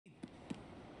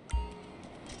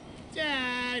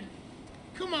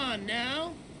Come on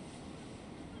now.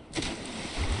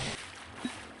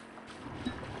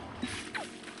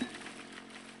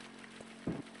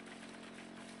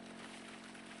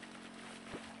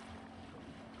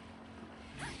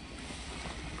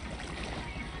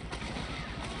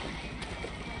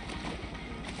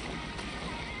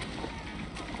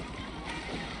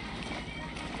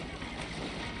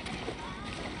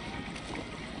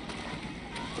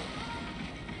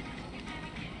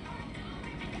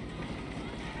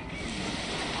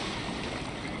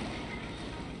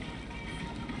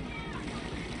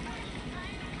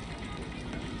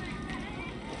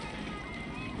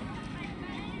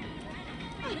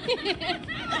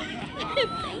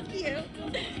 Thank you.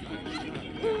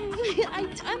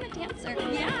 I'm a dancer.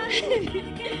 Yeah.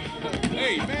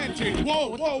 Hey, man, change.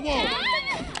 Whoa.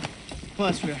 Dad? Come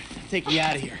on, sweetheart. Take me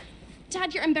out of here.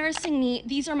 Dad, you're embarrassing me.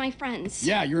 These are my friends.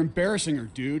 Yeah, you're embarrassing her,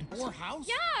 dude. Our house?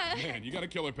 Yeah. Man, you got a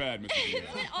killer pad, Mr. Isn't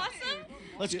it awesome?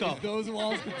 Let's go. Those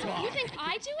walls can talk. You think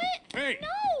I do it? Hey!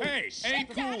 No. Hey! Shit, Ain't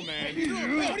cool, Daddy.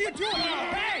 man. What are you doing?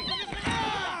 Hey!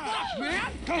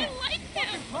 Man! Come I on. like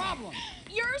him. Problem.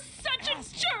 You're such a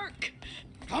jerk.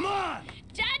 Come on!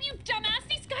 Dad, you dumbass.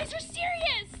 These guys are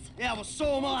serious. Yeah, well,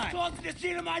 so am I. Talk to the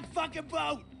seat of my fucking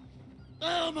boat.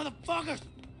 Oh, motherfuckers!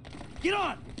 Get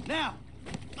on, now!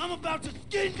 I'm about to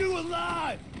skin you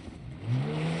alive!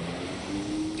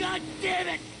 God damn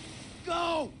it!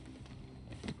 Go!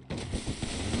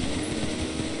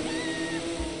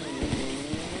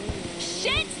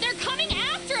 Shit, they're coming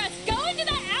after us. Go into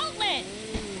the outlet.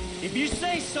 If you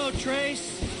say so,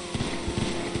 Trace.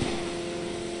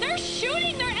 They're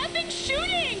shooting. They're effing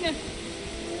shooting.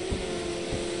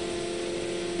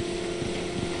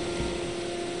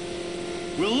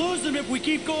 We'll lose them if we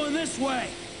keep going this way.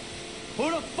 Who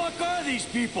the fuck are these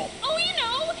people? Oh, you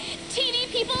know, TV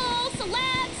people,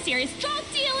 celebs, serious drug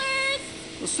dealers.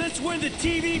 Well, since when did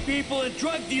TV people and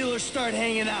drug dealers start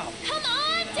hanging out? Come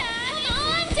on, Dad. Come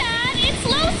on, Dad. It's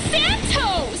Los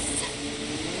Santos.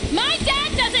 My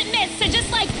dad doesn't miss, so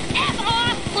just like F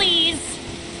off, please.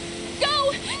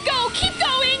 Go, keep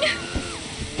going.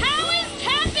 How is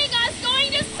tapping us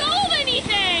going to solve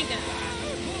anything?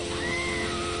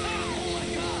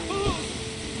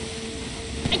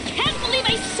 I can't believe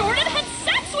I sort of had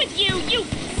sex with you, you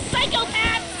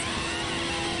psychopaths!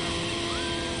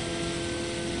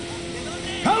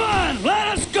 Come on, let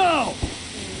us go!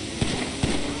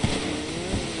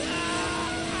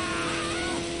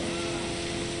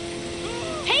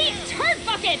 Hey, turd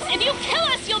buckets! If you kill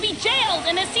us, you'll be jailed,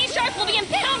 and the sea shark will be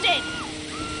impounded!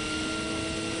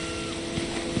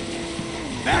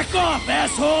 Back off,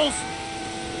 assholes!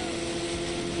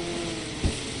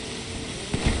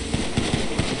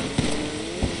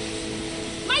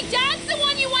 My dad's the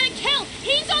one you want to kill!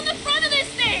 He's on the front of this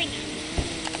thing!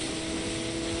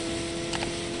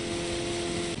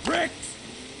 Bricks!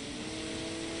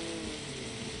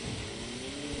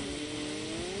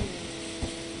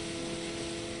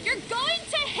 You're going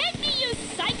to hit me, you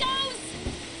psychos!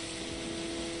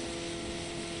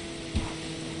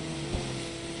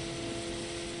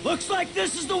 Looks like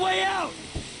this is the way out!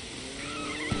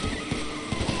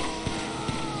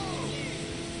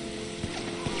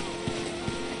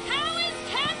 How is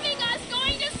tapping us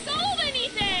going to solve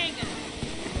anything?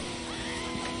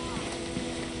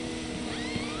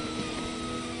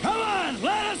 Come on,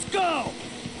 let us go!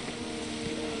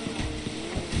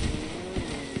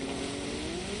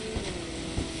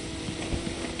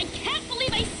 I can't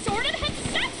believe I sort of had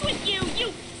sex with you,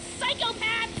 you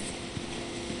psychopaths!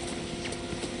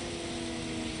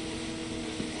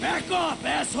 Back off,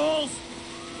 assholes!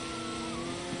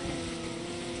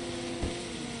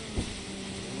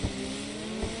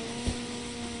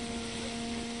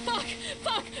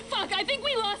 Fuck, I think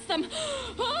we lost them.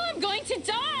 Oh, I'm going to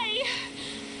die.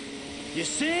 You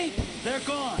see? They're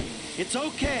gone. It's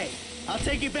okay. I'll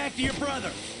take you back to your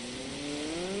brother.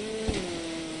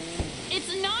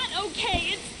 It's not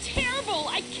okay. It's terrible.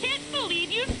 I can't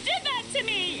believe you did that to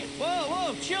me.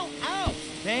 Whoa, chill out,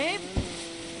 babe.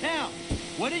 Now,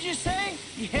 what did you say?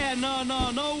 Yeah,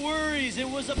 no worries. It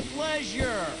was a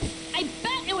pleasure. I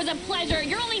bet it was a pleasure.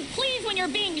 You're only pleased when you're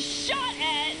being shot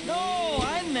at. No,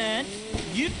 I meant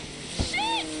you.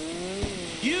 Shit!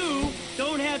 You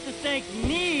don't have to thank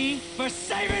me for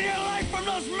saving your life from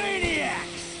those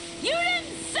maniacs. You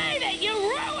didn't say that. You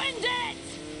ruined it.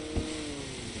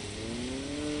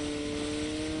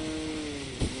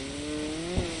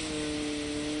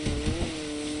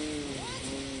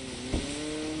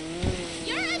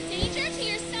 You're a danger to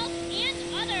yourself and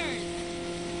others.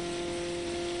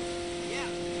 Yeah.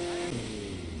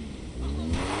 Oh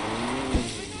my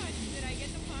god, did I get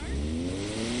the part?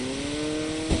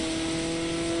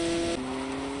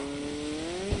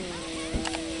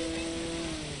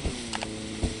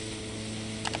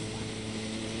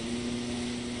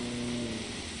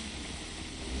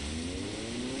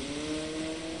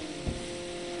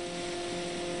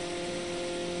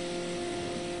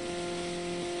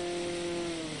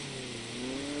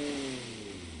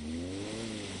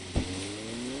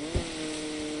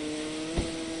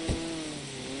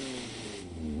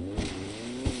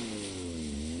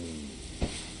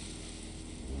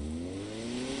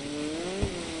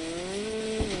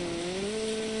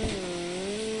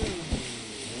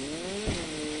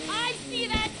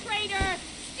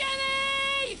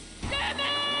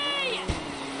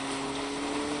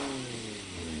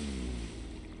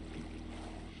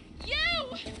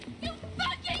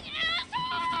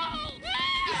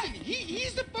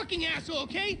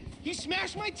 okay? He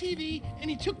smashed my TV and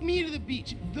he took me to the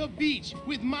beach. The beach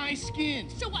with my skin.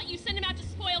 So what, you sent him out to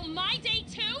spoil my date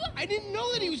too? I didn't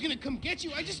know that he was gonna come get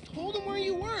you. I just told him where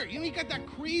you were. You know, he got that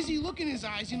crazy look in his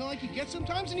eyes, you know, like he gets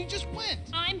sometimes, and he just went.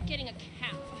 I'm getting a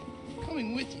cab.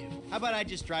 Coming with you. How about I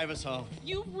just drive us home?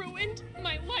 You ruined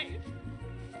my life.